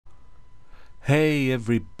Hey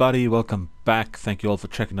everybody, welcome back. Thank you all for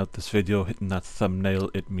checking out this video, hitting that thumbnail.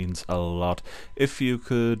 It means a lot. If you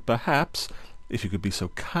could be so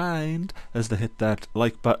kind as to hit that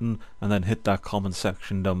like button and then hit that comment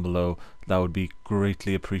section down below, that would be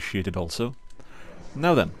greatly appreciated also.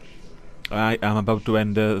 Now then, I am about to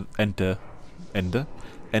enter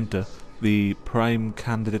the Prime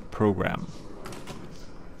Candidate program.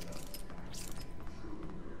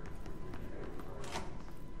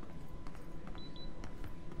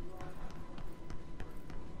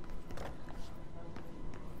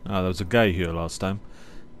 Ah, there was a guy here last time.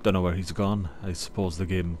 Don't know where he's gone. I suppose the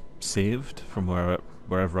game saved from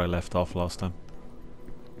wherever I left off last time.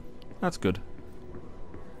 That's good.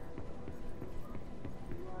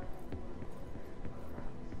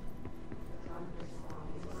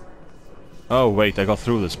 Oh wait, I got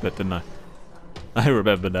through this bit, didn't I? I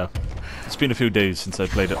remember now. It's been a few days since I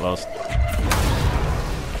played it last.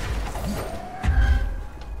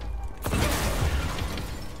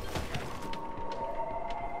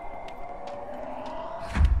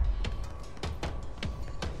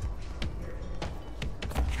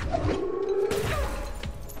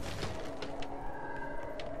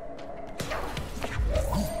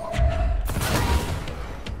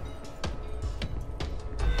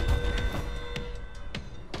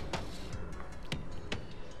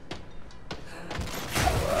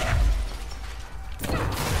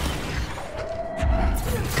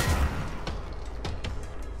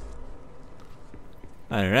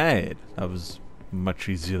 Alright, that was much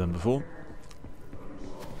easier than before.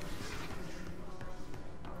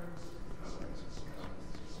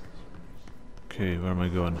 Okay, where am I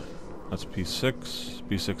going? That's P6.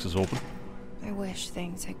 P6 is open. I wish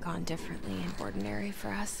things had gone differently in Ordinary for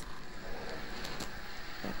us.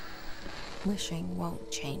 But wishing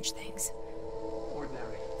won't change things.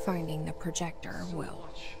 Ordinary. Finding the projector will. So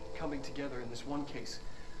much coming together in this one case.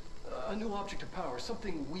 A new object of power,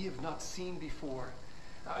 something we have not seen before.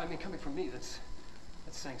 I mean, coming from me, that's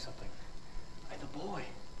saying something. And the boy,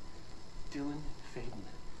 Dylan Faden,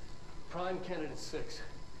 Prime Candidate 6.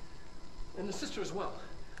 And the sister as well,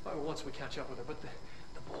 once we catch up with her. But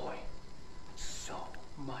the boy, so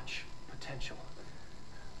much potential.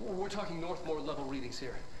 We're talking Northmore level readings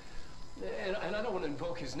here. And I don't want to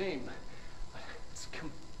invoke his name. It's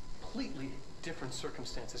completely different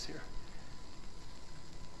circumstances here.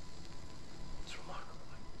 It's remarkable.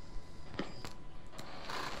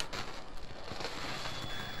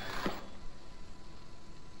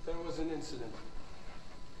 There was an incident.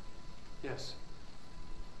 Yes.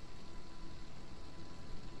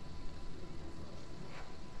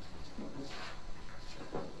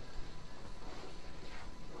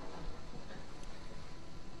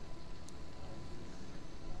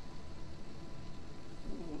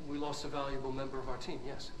 We lost a valuable member of our team,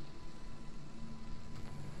 yes.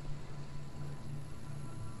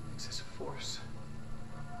 Excessive force.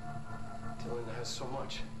 Dylan has so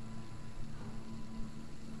much.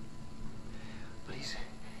 But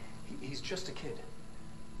he's just a kid.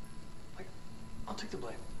 Like, I'll take the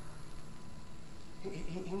blame.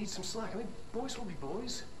 He needs some slack. I mean, boys will be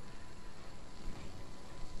boys.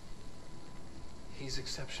 He's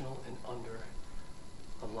exceptional and under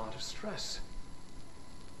a lot of stress.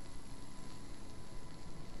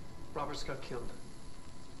 Robert's got killed.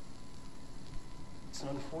 It's an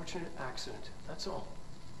unfortunate accident, that's all.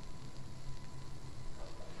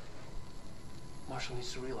 Marshall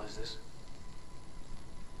needs to realize this.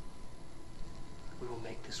 We will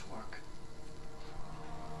make this work.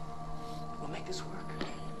 We'll make this work.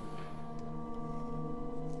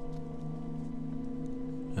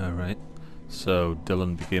 Alright. So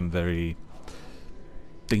Dylan became very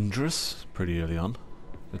dangerous pretty early on,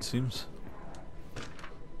 it seems.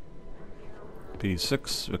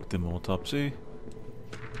 P6, victim autopsy.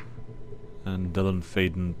 And Dylan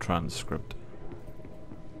Faden transcript.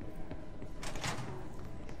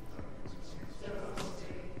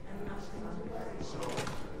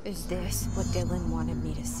 Is this what Dylan wanted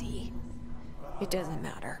me to see? It doesn't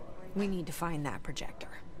matter. We need to find that projector.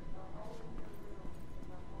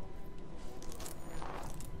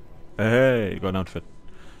 Hey, got an outfit.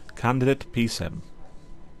 Candidate P7.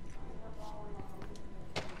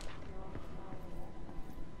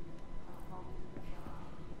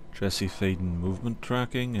 Jesse Faden movement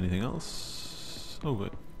tracking. Anything else? Oh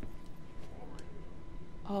wait.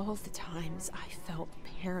 All the times I felt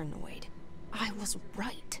paranoid, I was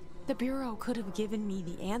right. The Bureau could have given me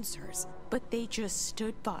the answers, but they just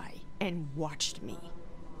stood by and watched me.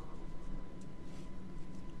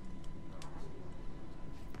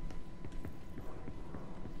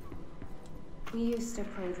 We used to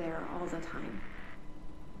pray there all the time.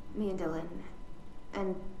 Me and Dylan,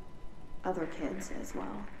 And other kids as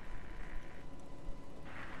well.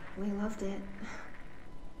 We loved it.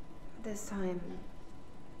 This time,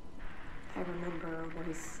 I remember,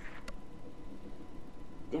 was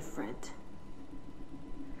different.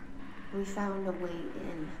 We found a way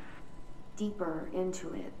in, deeper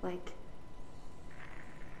into it, like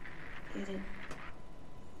it had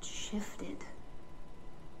shifted.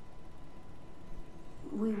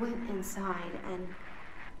 We went inside, and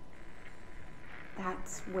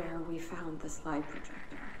that's where we found the slide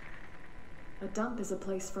projector. A dump is a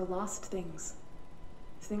place for lost things.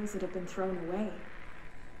 Things that have been thrown away.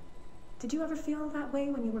 Did you ever feel that way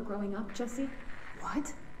when you were growing up, Jessie?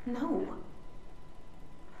 What? No.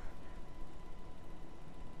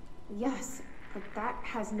 Yes, but that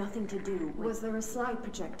has nothing to do with... Was there a slide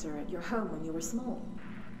projector at your home when you were small?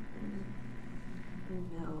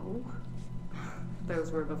 No.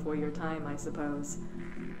 Those were before your time, I suppose.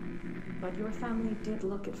 But your family did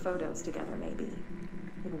look at photos together, maybe.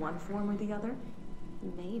 In one form or the other?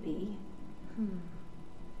 Maybe.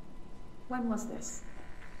 When was this?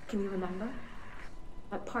 Can you remember?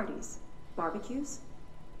 At parties? Barbecues?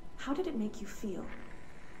 How did it make you feel?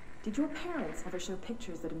 Did your parents ever show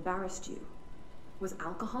pictures that embarrassed you? Was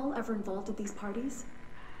alcohol ever involved at these parties?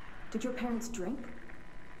 Did your parents drink?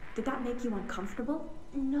 Did that make you uncomfortable?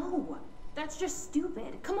 No. That's just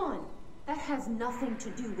stupid. Come on. That has nothing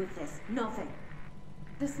to do with this. Nothing.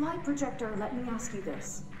 The slide projector, let me ask you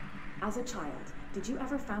this. As a child, did you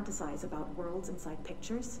ever fantasize about worlds inside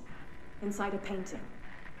pictures? Inside a painting?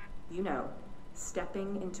 You know,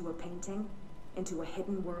 stepping into a painting, into a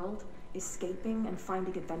hidden world, escaping and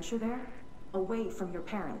finding adventure there, away from your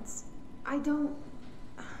parents. I don't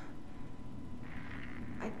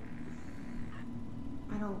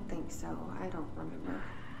think so. I don't remember.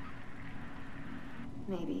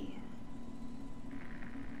 Maybe.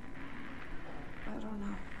 I don't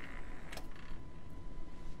know.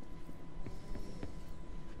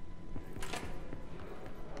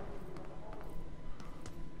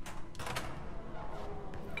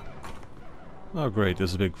 Oh great,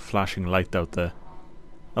 there's a big flashing light out there.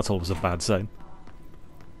 That's always a bad sign.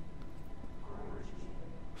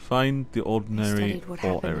 Find the ordinary Studied what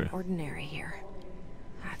happened area. in ordinary here.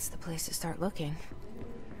 That's the place to start looking.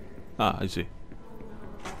 Ah, I see.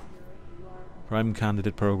 Prime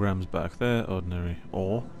candidate programs back there, ordinary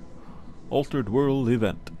or altered world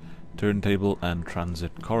event, turntable and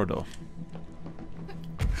transit corridor.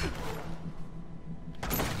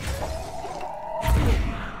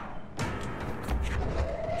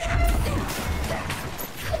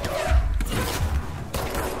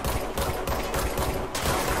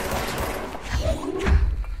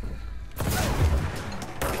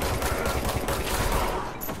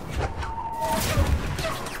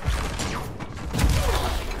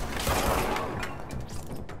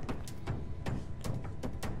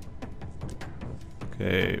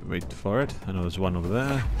 Okay, wait for it. I know there's one over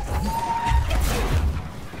there.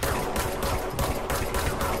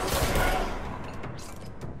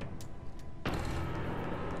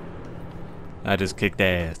 I just kicked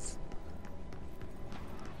ass.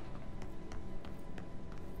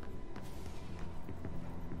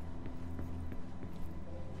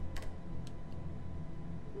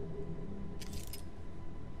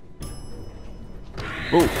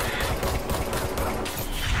 Oh!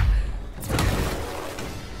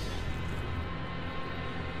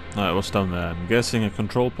 Alright, what's down there? I'm guessing a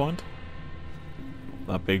control point?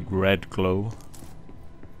 That big red glow.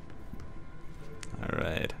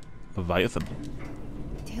 Alright. Leviathan.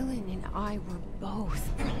 Dylan and I were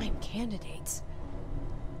both prime candidates.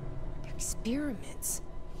 Experiments.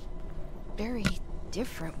 Very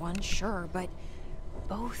different ones, sure, but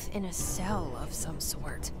both in a cell of some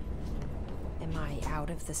sort. Am I out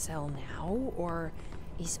of the cell now, or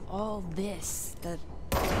is all this, the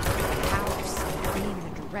house and being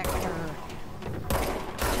the director,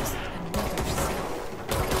 just another cell?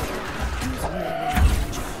 Who's really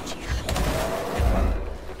in charge here?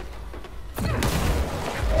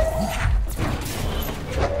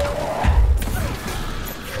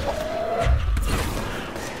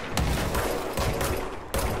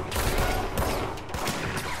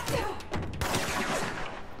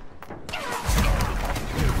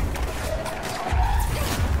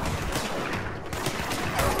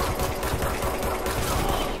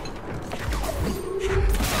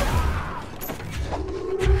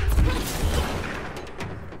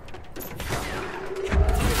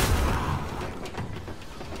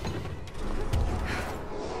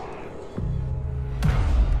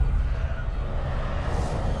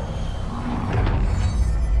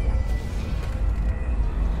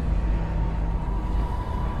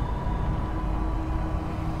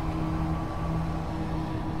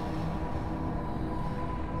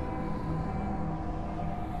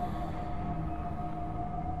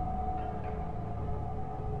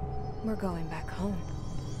 We're going back home.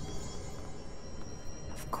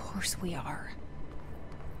 Of course we are.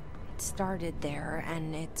 It started there,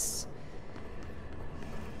 and it's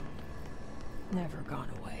never gone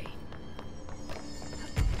away.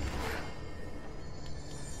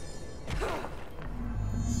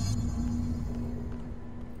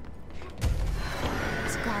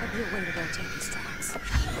 There's gotta be a way to rotate these tracks.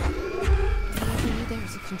 Maybe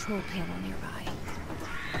there's a control panel nearby.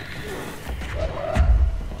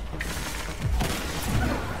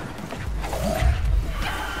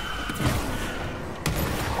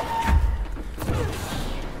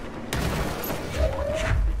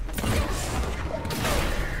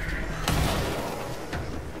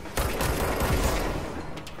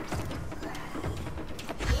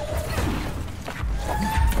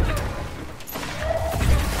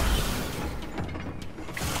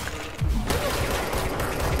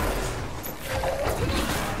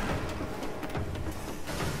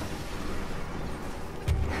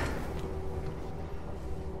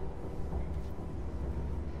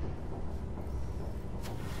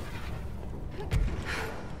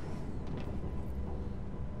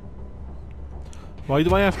 Why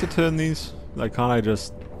do I have to turn these? Like, can't I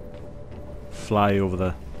just fly over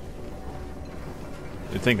there?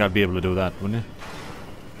 You'd think I'd be able to do that, wouldn't you?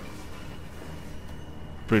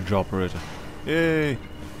 Bridge operator. Yay!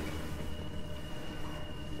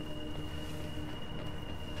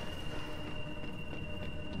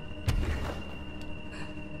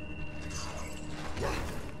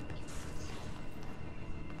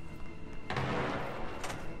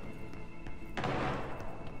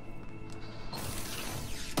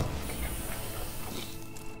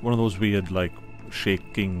 One of those weird, like,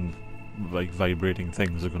 shaking, like, vibrating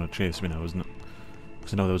things are gonna chase me now, isn't it?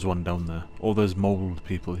 Because I know there was one down there. Oh, there's mold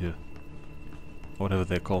people here. Or whatever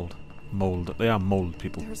they're called. Mold. They are mold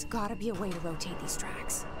people. There's gotta be a way to rotate these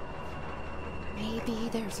tracks. Maybe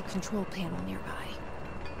there's a control panel nearby.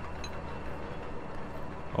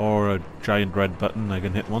 Or a giant red button I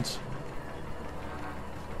can hit once.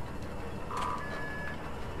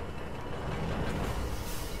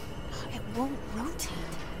 It won't rotate.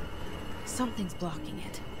 Something's blocking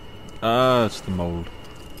it. Ah, it's the mold.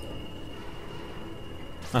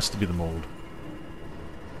 Has to be the mold.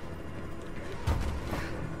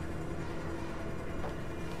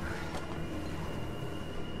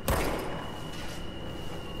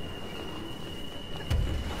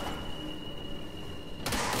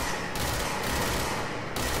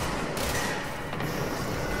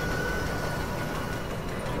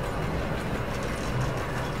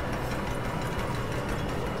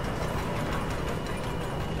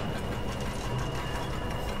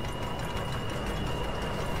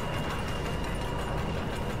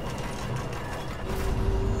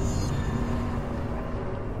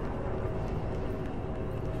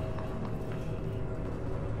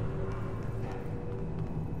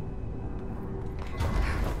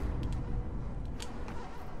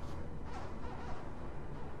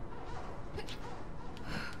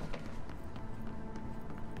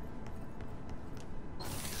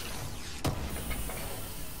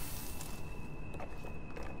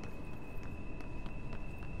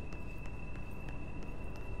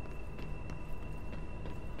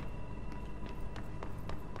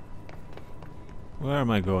 Where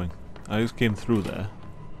am I going? I just came through there.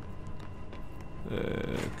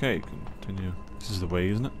 Okay, continue. This is the way,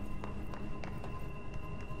 isn't it?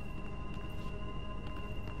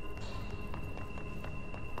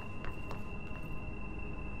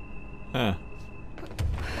 Ah.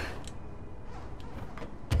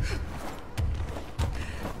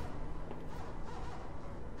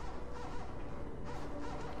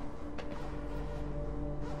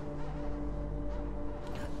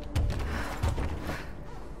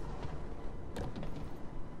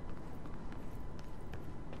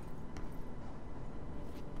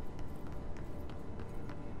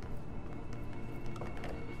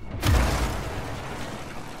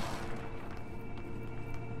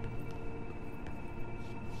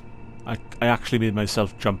 I actually made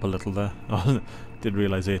myself jump a little there. Didn't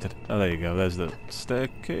realise I ate it. Oh, there you go. There's the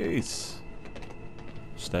staircase.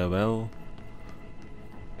 Stairwell.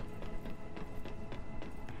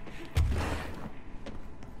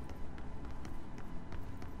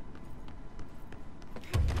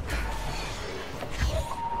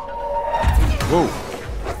 Whoa.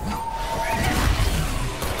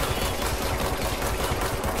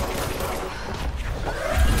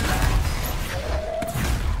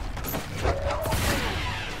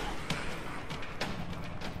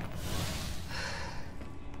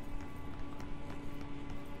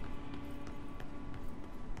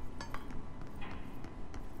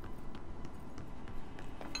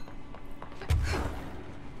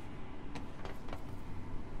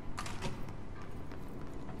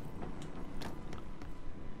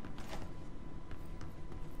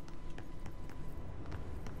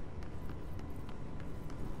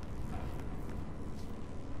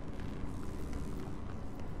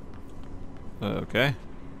 Okay.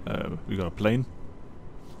 We got a plane.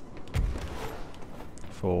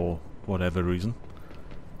 For whatever reason.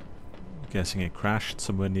 Guessing it crashed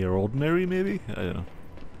somewhere near Ordinary, maybe? I don't know.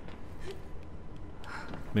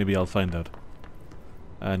 Maybe I'll find out.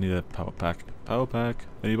 I need a power pack. Power pack.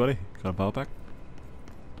 Anybody? Got a power pack?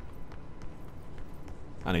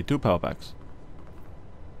 I need 2 power packs.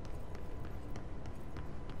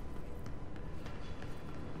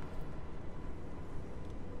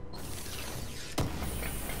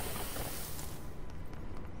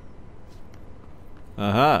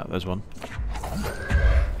 Aha, there's one.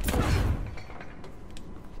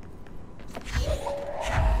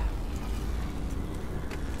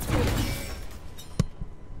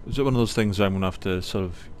 Is it one of those things where I'm gonna have to sort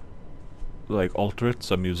of like alter it,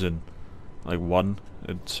 so I'm using like 1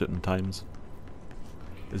 at certain times?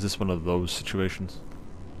 Is this one of those situations?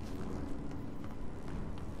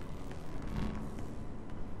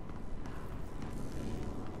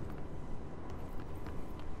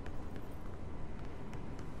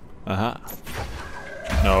 Aha.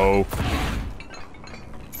 No.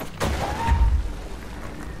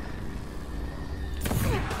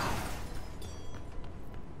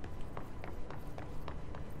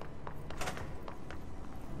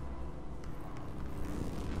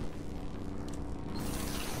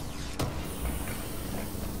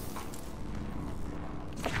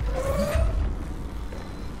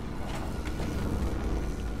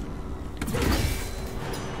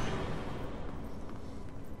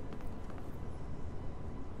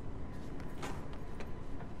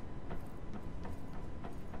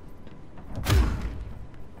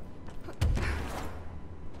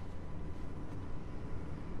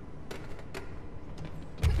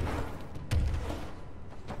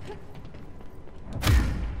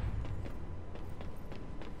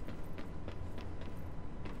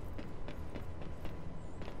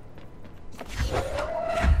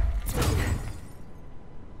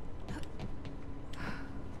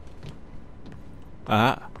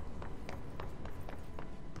 Ah.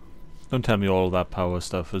 Don't tell me all that power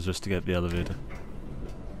stuff was just to get the elevator.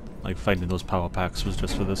 Like finding those power packs was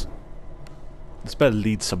just for this. This better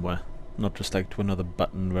lead somewhere, not just like to another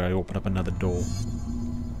button where I open up another door.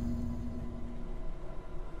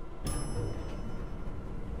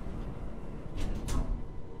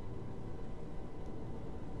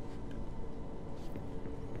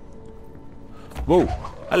 Whoa!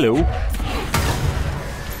 Hello!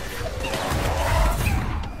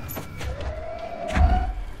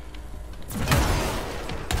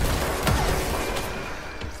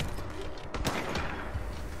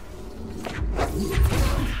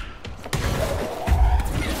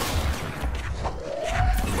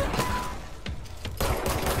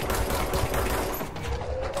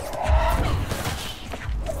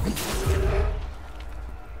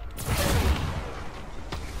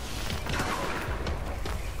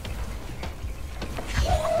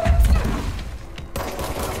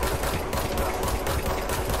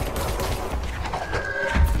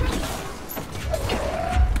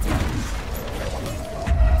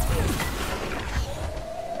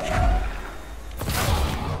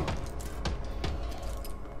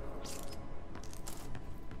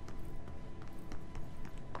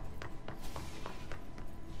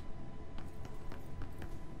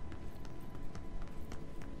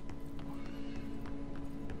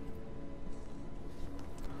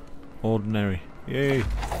 Ordinary. Yay.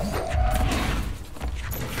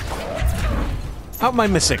 How am I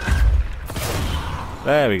missing?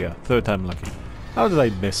 There we go. 3rd time lucky. How did I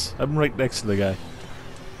miss? I'm right next to the guy.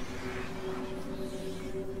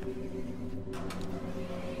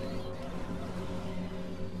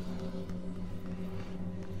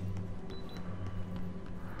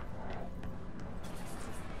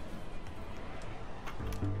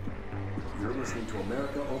 You're listening to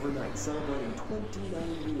America Overnight, celebrating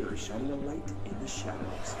 29 years, shining a light in the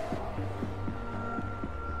shadows.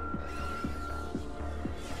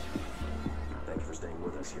 Thank you for staying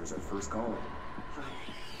with us. Here's our first caller. Hi.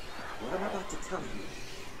 What I'm about to tell you,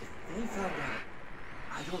 if they found out,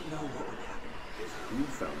 I don't know what would happen. Who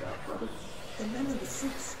found out, brother? The men in the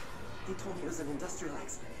suits. They told me it was an industrial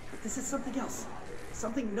accident. But this is something else.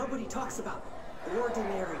 Something nobody talks about.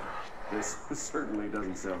 Ordinary. This certainly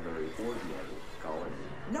doesn't sound very ordinary, Colin.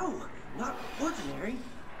 No, not ordinary.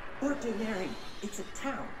 Ordinary. It's a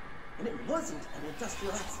town. And it wasn't an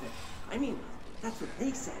industrial accident. I mean, that's what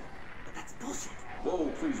they said. But that's bullshit. Whoa,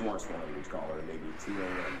 please watch the language, caller. It may be 2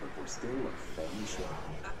 a.m., but we're still a family show.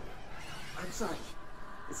 I'm sorry.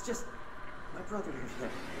 It's just, my brother lived there.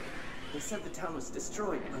 They said the town was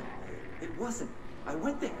destroyed, but it wasn't. I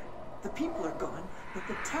went there. The people are gone, but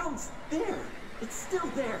the town's there. It's still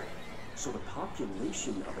there. So the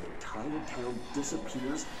population of an entire town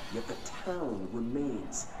disappears, yet the town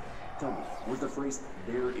remains. Tell me, was the phrase,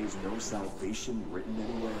 "there is no salvation," written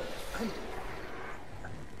anywhere? I'm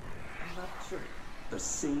not sure. The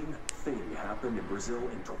same thing happened in Brazil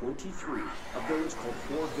in 23, a village called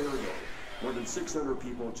Flor Verde. More than 600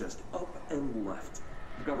 people just up and left.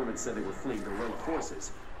 The government said they were fleeing guerrilla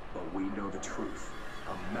forces, but we know the truth.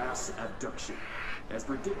 A mass abduction, as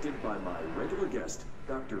predicted by my regular guest,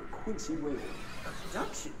 Dr. Quincy Raven.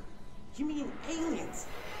 Abduction? You mean aliens?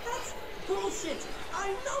 That's bullshit!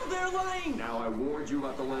 I know they're lying! Now I warned you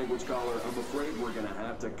about the language caller. I'm afraid we're gonna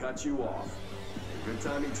have to cut you off. Good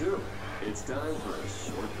timing too. It's time for a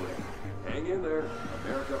short break. Hang in there.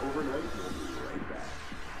 America Overnight will be right back.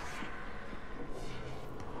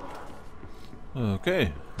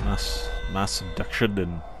 Okay, mass abduction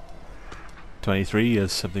in 23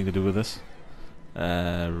 has something to do with this.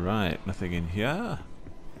 Right, nothing in here.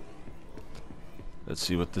 Let's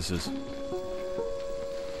see what this is.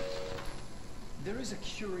 There is a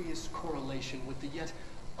curious correlation with the yet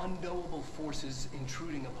unknowable forces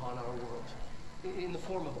intruding upon our world, in the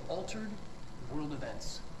form of altered world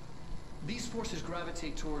events. These forces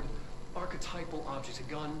gravitate toward archetypal objects, a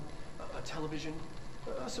gun, a television,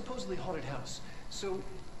 a supposedly haunted house. So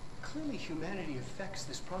clearly humanity affects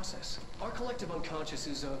this process. Our collective unconscious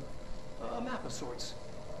is a map of sorts.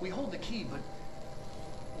 We hold the key, but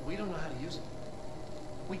we don't know how to use it.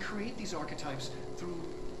 We create these archetypes through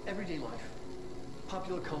everyday life,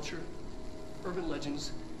 popular culture, urban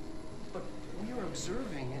legends, but we are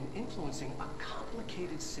observing and influencing a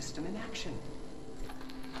complicated system in action.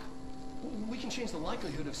 We can change the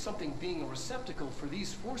likelihood of something being a receptacle for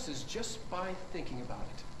these forces just by thinking about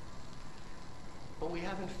it. But we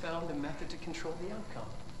haven't found a method to control the outcome.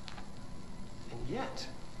 And yet,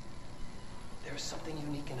 there's something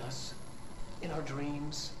unique in us, in our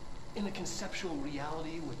dreams, in the conceptual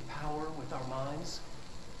reality with power, with our minds.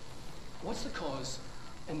 What's the cause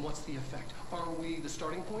and what's the effect? Are we the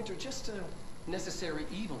starting point or just a necessary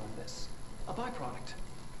evil in this? A byproduct,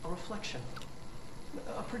 a reflection,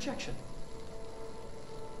 a projection?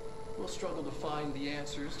 We'll struggle to find the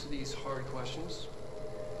answers to these hard questions.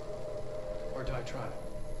 Or do I try?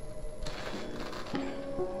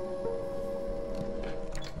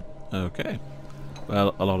 Okay.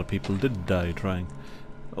 Well, a lot of people did die trying.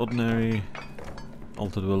 Ordinary,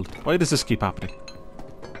 altered world. Why does this keep happening?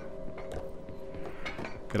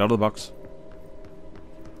 Get out of the box.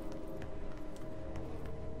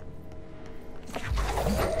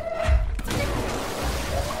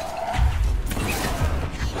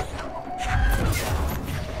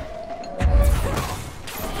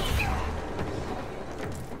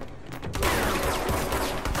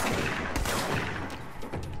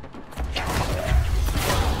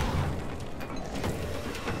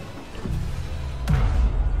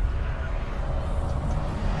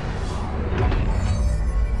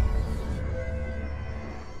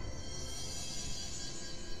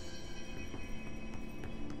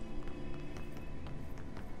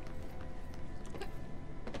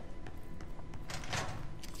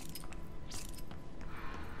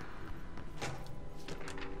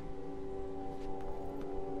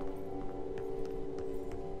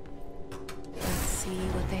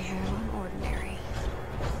 What they have on Ordinary.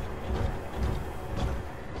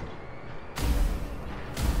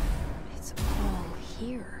 It's all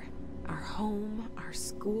here. Our home, our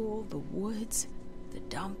school, the woods, the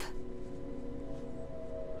dump.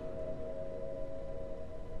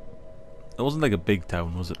 It wasn't like a big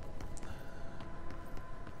town, was it?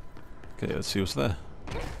 Okay, let's see what's there.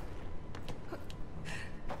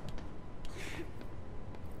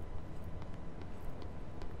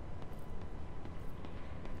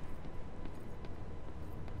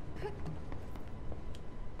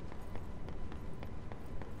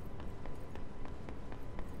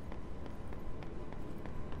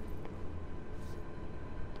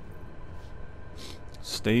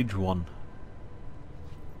 Stage 1.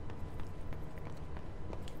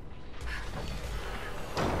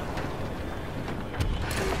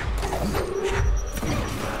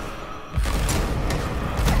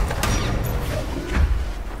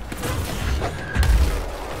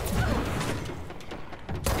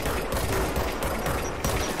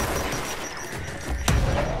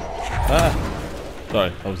 Sorry,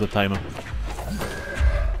 that was the timer.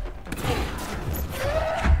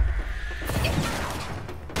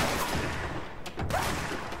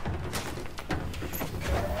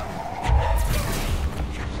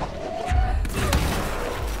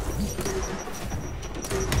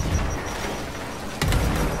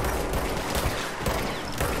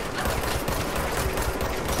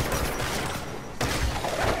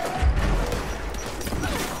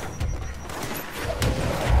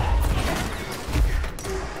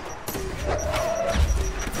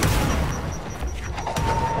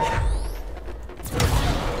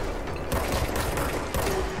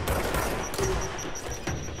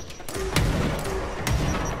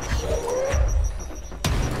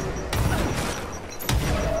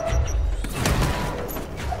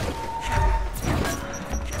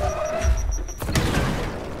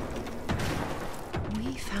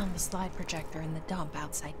 found the slide projector in the dump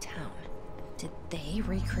outside town. Did they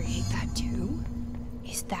recreate that too?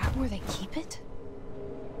 Is that where they keep it?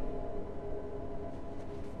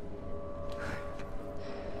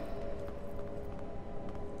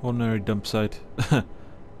 Ordinary dump site.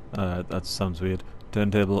 That sounds weird.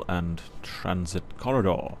 Turntable and transit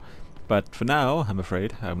corridor. But for now, I'm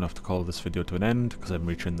afraid I'm going to have to call this video to an end because I'm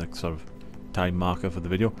reaching the sort of time marker for the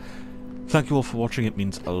video. Thank you all for watching. It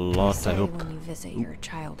means a lot. I hope. When you visit your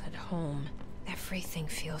childhood home, everything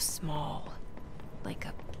feels small, like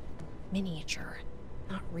a miniature,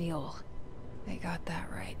 not real. They got that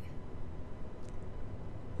right.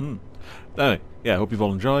 Anyway, yeah, I hope you've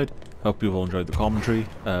all enjoyed. Hope you've all enjoyed the commentary.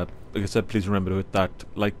 Like I said, please remember to hit that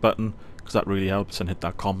like button because that really helps, and hit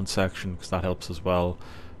that comment section because that helps as well.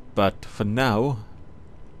 But for now,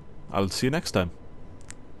 I'll see you next time.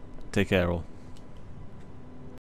 Take care all.